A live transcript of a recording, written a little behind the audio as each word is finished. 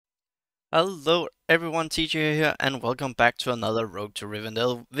Hello everyone, TJ here and welcome back to another Road to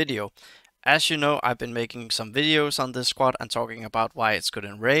Rivendell video. As you know, I've been making some videos on this squad and talking about why it's good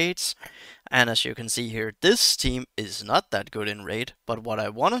in raids. And as you can see here, this team is not that good in raid, but what I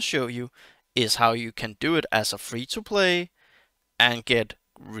want to show you is how you can do it as a free-to-play and get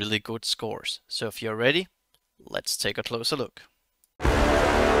really good scores. So if you're ready, let's take a closer look.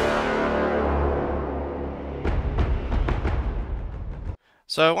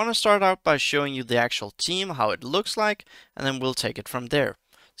 So I want to start out by showing you the actual team, how it looks like, and then we'll take it from there.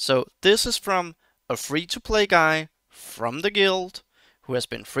 So this is from a free-to-play guy from the guild who has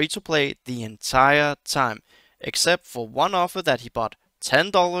been free-to-play the entire time, except for one offer that he bought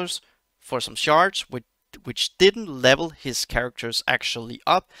 $10 for some shards, which didn't level his characters actually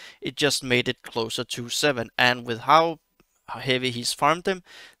up, it just made it closer to 7, and with how heavy he's farmed them,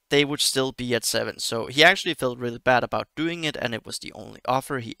 they would still be at 7. So he actually felt really bad about doing it, and it was the only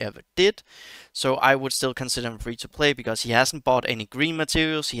offer he ever did. So I would still consider him free to play because he hasn't bought any green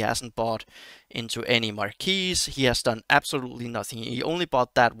materials, he hasn't bought into any marquees, he has done absolutely nothing. He only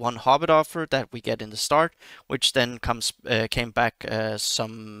bought that one hobbit offer that we get in the start, which then came back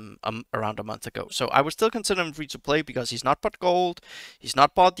around a month ago. So I would still consider him free to play because he's not bought gold, he's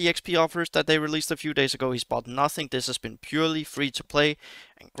not bought the XP offers that they released a few days ago, he's bought nothing. This has been purely free to play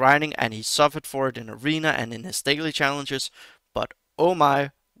and grinding, and he suffered for it in arena and in his daily challenges, but oh my,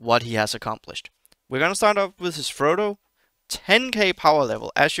 what he has accomplished. We're gonna start off with his Frodo, 10k power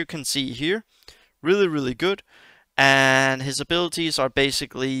level, as you can see here, really good, and his abilities are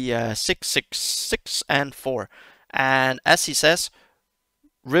basically 6, 6, 6, and 4, and as he says,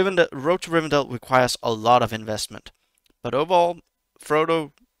 Road to Rivendell requires a lot of investment, but overall,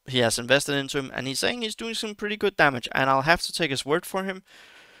 Frodo, he has invested into him, and he's saying he's doing some pretty good damage, and I'll have to take his word for him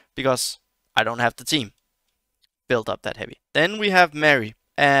because I don't have the team built up that heavy. Then we have Merry,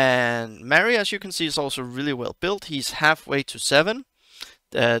 and Merry, as you can see, is also really well built. He's halfway to 7.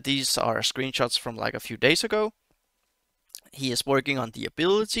 These are screenshots from like a few days ago. He is working on the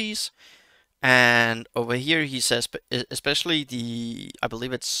abilities, and over here he says, especially I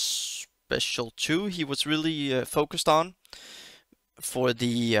believe it's special 2, he was really focused on for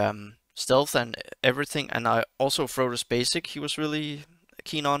the stealth and everything, and also Frodo's basic he was really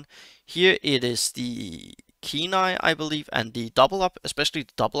keen on. Here it is the keen eye, I believe, and the double up, especially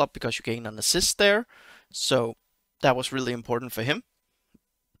the double up because you gain an assist there, so that was really important for him.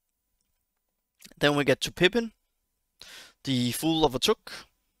 Then we get to Pippin, the Fool of a Took,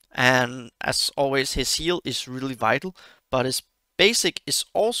 and as always his heal is really vital, but his basic is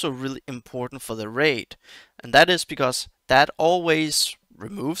also really important for the raid, and that is because that always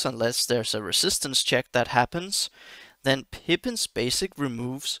removes, unless there's a resistance check that happens, then Pippin's basic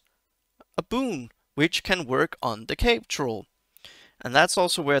removes a boon, which can work on the cave troll. And that's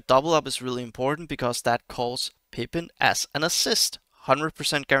also where double up is really important because that calls Pippin as an assist,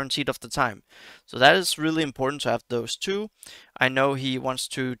 100% guaranteed of the time. So that is really important to have those two. I know he wants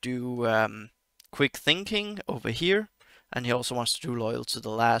to do quick thinking over here, and he also wants to do loyal to the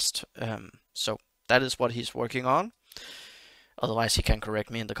last, so that is what he's working on. Otherwise he can correct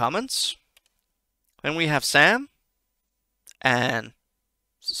me in the comments. Then we have Sam, and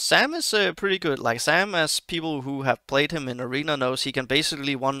Sam is pretty good. Like Sam, as people who have played him in arena knows, he can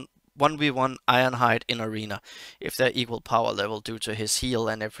basically 1v1 Ironhide in arena if they're equal power level due to his heal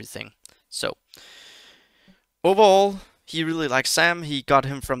and everything. So overall, he really likes Sam. He got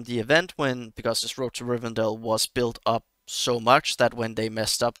him from the event because his Road to Rivendell was built up so much that when they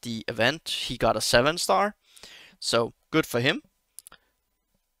messed up the event, he got a 7-star. So good for him.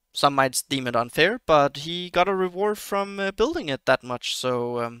 Some might deem it unfair, but he got a reward from building it that much,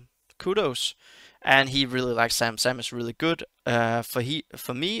 so kudos. And he really likes Sam. Sam is really good.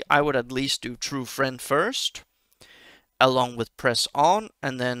 For me, I would at least do True Friend first, along with Press On,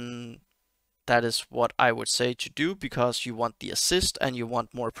 and then that is what I would say to do, because you want the assist and you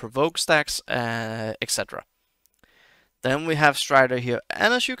want more provoke stacks, etc. Then we have Strider here,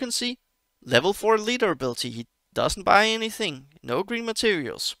 and as you can see, level 4 leader ability. He doesn't buy anything, no green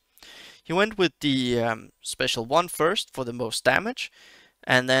materials. He went with the special 1 first for the most damage,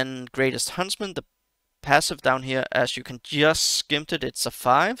 and then Greatest Huntsman, the passive down here, as you can just skimmed it, it's a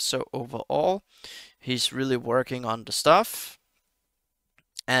 5, so overall he's really working on the stuff.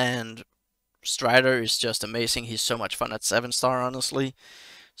 And Strider is just amazing, he's so much fun at 7-star honestly,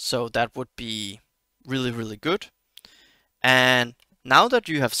 so that would be really good. And now that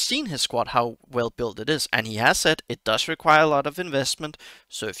you have seen his squad, how well built it is, and he has said it does require a lot of investment,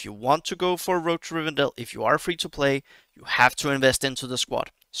 so if you want to go for Road to Rivendell, if you are free to play, you have to invest into the squad.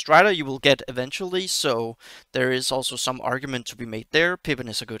 Strider you will get eventually, so there is also some argument to be made there. Pippin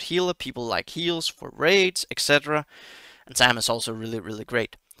is a good healer, people like heals for raids, etc. And Sam is also really, really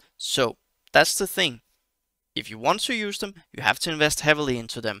great. So that's the thing. If you want to use them, you have to invest heavily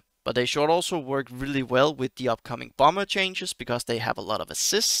into them. But they should also work really well with the upcoming bomber changes because they have a lot of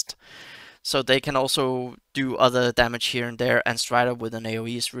assist. So they can also do other damage here and there, and Strider with an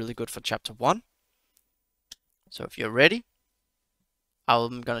AoE is really good for chapter 1. So if you're ready,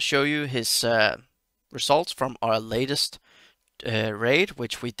 I'm gonna show you his results from our latest raid,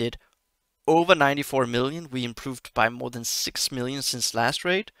 which we did over 94 million. We improved by more than 6 million since last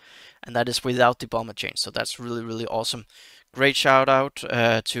raid, and that is without the bomber change. So that's really, really awesome. Great shout out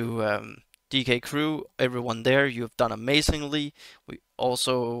to DK crew, everyone there. You've done amazingly. We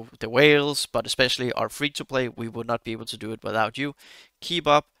also the whales, but especially our free to play. We would not be able to do it without you. Keep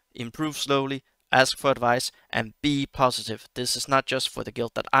up, improve slowly, ask for advice, and be positive. This is not just for the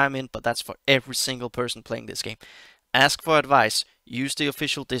guild that I'm in, but that's for every single person playing this game. Ask for advice. Use the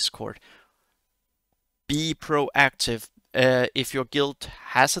official Discord. Be proactive. If your guild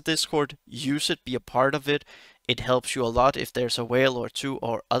has a Discord, use it, be a part of it. It helps you a lot if there's a whale or two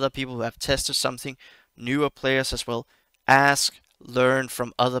or other people who have tested something, newer players as well. Ask, learn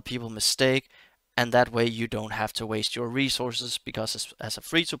from other people's mistake, and that way you don't have to waste your resources, because as a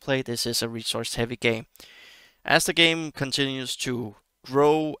free-to-play, this is a resource-heavy game. As the game continues to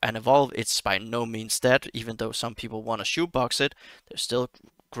grow and evolve, it's by no means dead, even though some people want to shoebox it. There's still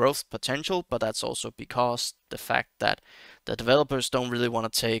growth potential, but that's also because the fact that the developers don't really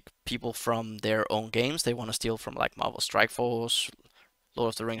want to take people from their own games. They want to steal from like Marvel Strike Force,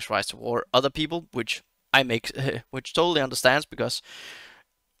 Lord of the Rings Rise to War, other people, which I make, which totally understands, because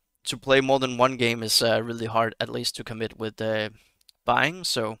to play more than one game is really hard, at least to commit with buying.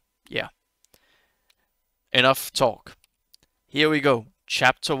 So yeah, enough talk. Here we go,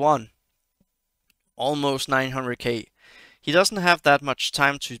 chapter 1, almost 900k. He doesn't have that much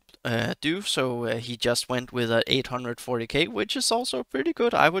time to do, so he just went with a 840k, which is also pretty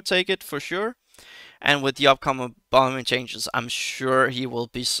good. I would take it for sure. And with the upcoming bombing changes, I'm sure he will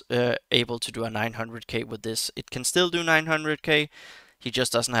be able to do a 900k with this. It can still do 900k, he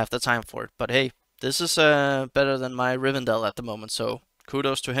just doesn't have the time for it. But hey, this is better than my Rivendell at the moment, so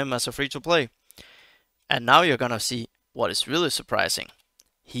kudos to him as a free-to-play. And now you're gonna see what is really surprising.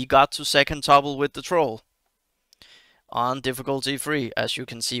 He got to second topple with the troll on difficulty 3, as you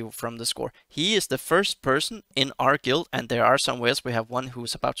can see from the score. He is the first person in our guild, and there are some ways. We have one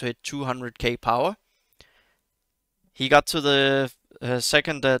who's about to hit 200k power. He got to the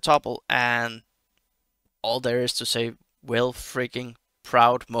second topple, and all there is to say, well freaking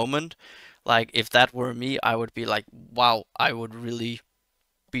proud moment. Like, if that were me, I would be like, wow, I would really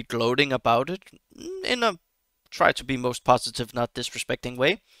be gloating about it in a try to be most positive, not disrespecting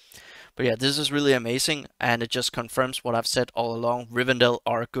way. But yeah, this is really amazing, and it just confirms what I've said all along. Rivendell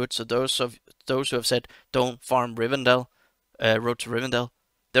are good, so those who have said don't farm Rivendell, Road to Rivendell,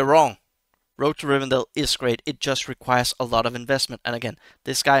 they're wrong. Road to Rivendell is great. It just requires a lot of investment. And again,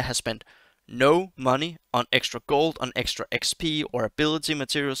 this guy has spent no money on extra gold, on extra XP or ability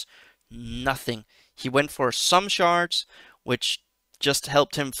materials, nothing. He went for some shards, which just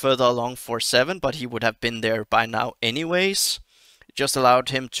helped him further along for 7, but he would have been there by now anyways. It just allowed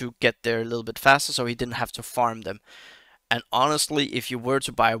him to get there a little bit faster, so he didn't have to farm them. And honestly, if you were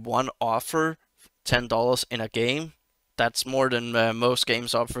to buy one offer, $10 in a game, that's more than most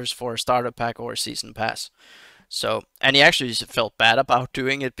games offers for a starter pack or a season pass. So, and he actually felt bad about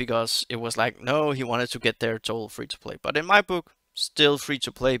doing it, because it was like, no, he wanted to get there total free to play. But in my book, still free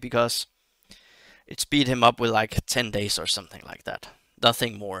to play, because it speed him up with like 10 days or something like that.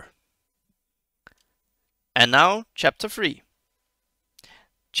 Nothing more. And now, chapter 3.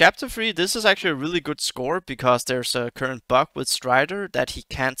 Chapter 3, this is actually a really good score, because there's a current bug with Strider that he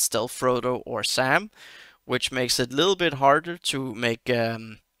can't stealth Frodo or Sam, which makes it a little bit harder to make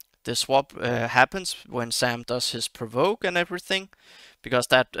the swap happens when Sam does his provoke and everything, because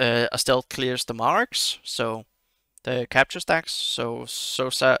that a stealth clears the marks, so the capture stacks. So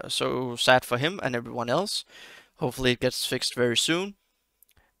sad for him and everyone else. Hopefully it gets fixed very soon.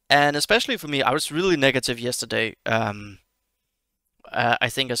 And especially for me, I was really negative yesterday. I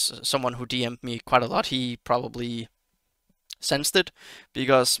think as someone who DM'd me quite a lot, he probably sensed it,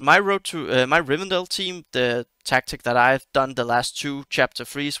 because my road to my Rivendell team, the tactic that I've done the last 2 chapter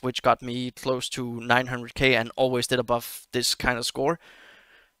 3s, which got me close to 900k and always did above this kind of score,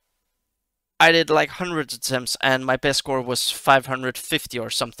 I did like hundreds of attempts, and my best score was 550 or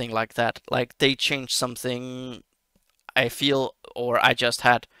something like that. Like, they changed something, I feel, or I just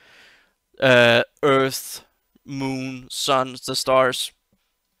had Earth, Moon, Sun, the stars,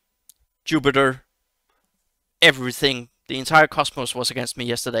 Jupiter, everything. The entire cosmos was against me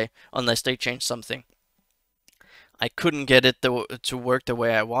yesterday, unless they changed something. I couldn't get it to work the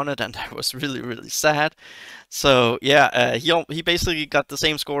way I wanted, and I was really, really sad. So yeah, he basically got the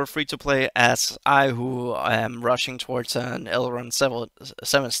same score free to play as I, who am rushing towards an Elrond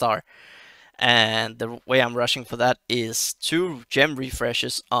 7 star. And the way I'm rushing for that is 2 gem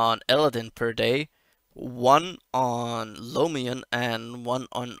refreshes on Eladin per day, 1 on Lomian and 1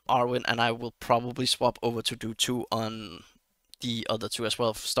 on Arwen, and I will probably swap over to do 2 on the other 2 as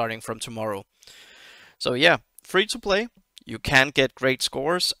well, starting from tomorrow. So yeah, free to play, you can get great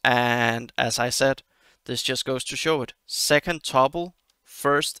scores, and as I said, this just goes to show it. Second topple,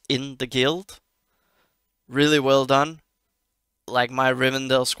 first in the guild, really well done. Like, my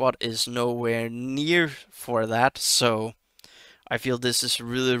Rivendell squad is nowhere near for that, so I feel this is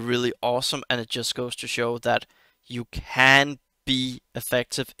really, really awesome, and it just goes to show that you can be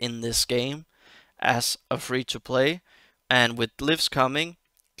effective in this game as a free-to-play, and with glyphs coming,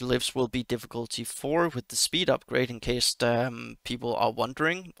 glyphs will be difficulty 4 with the speed upgrade, in case people are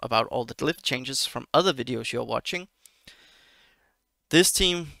wondering about all the glyph changes from other videos you're watching. This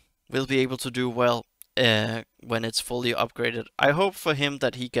team will be able to do well when it's fully upgraded. I hope for him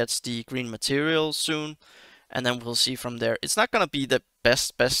that he gets the green material soon, and then we'll see from there. It's not gonna be the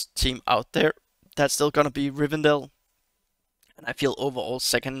best team out there. That's still gonna be Rivendell, and I feel overall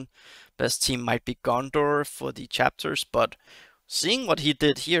second best team might be Gondor for the chapters. But seeing what he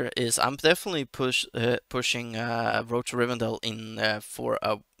did here is, I'm definitely pushing Road to Rivendell in for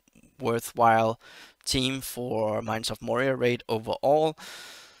a worthwhile team for Mines of Moria raid overall.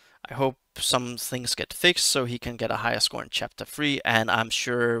 I hope some things get fixed so he can get a higher score in Chapter 3, and I'm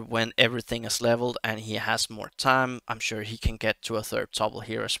sure when everything is leveled and he has more time, I'm sure he can get to a third topple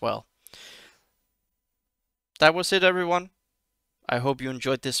here as well. That was it, everyone. I hope you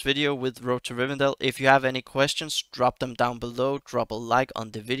enjoyed this video with Road to Rivendell. If you have any questions, drop them down below. Drop a like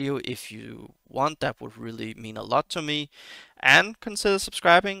on the video if you want. That would really mean a lot to me. And consider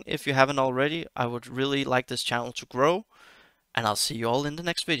subscribing if you haven't already. I would really like this channel to grow. And I'll see you all in the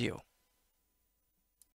next video.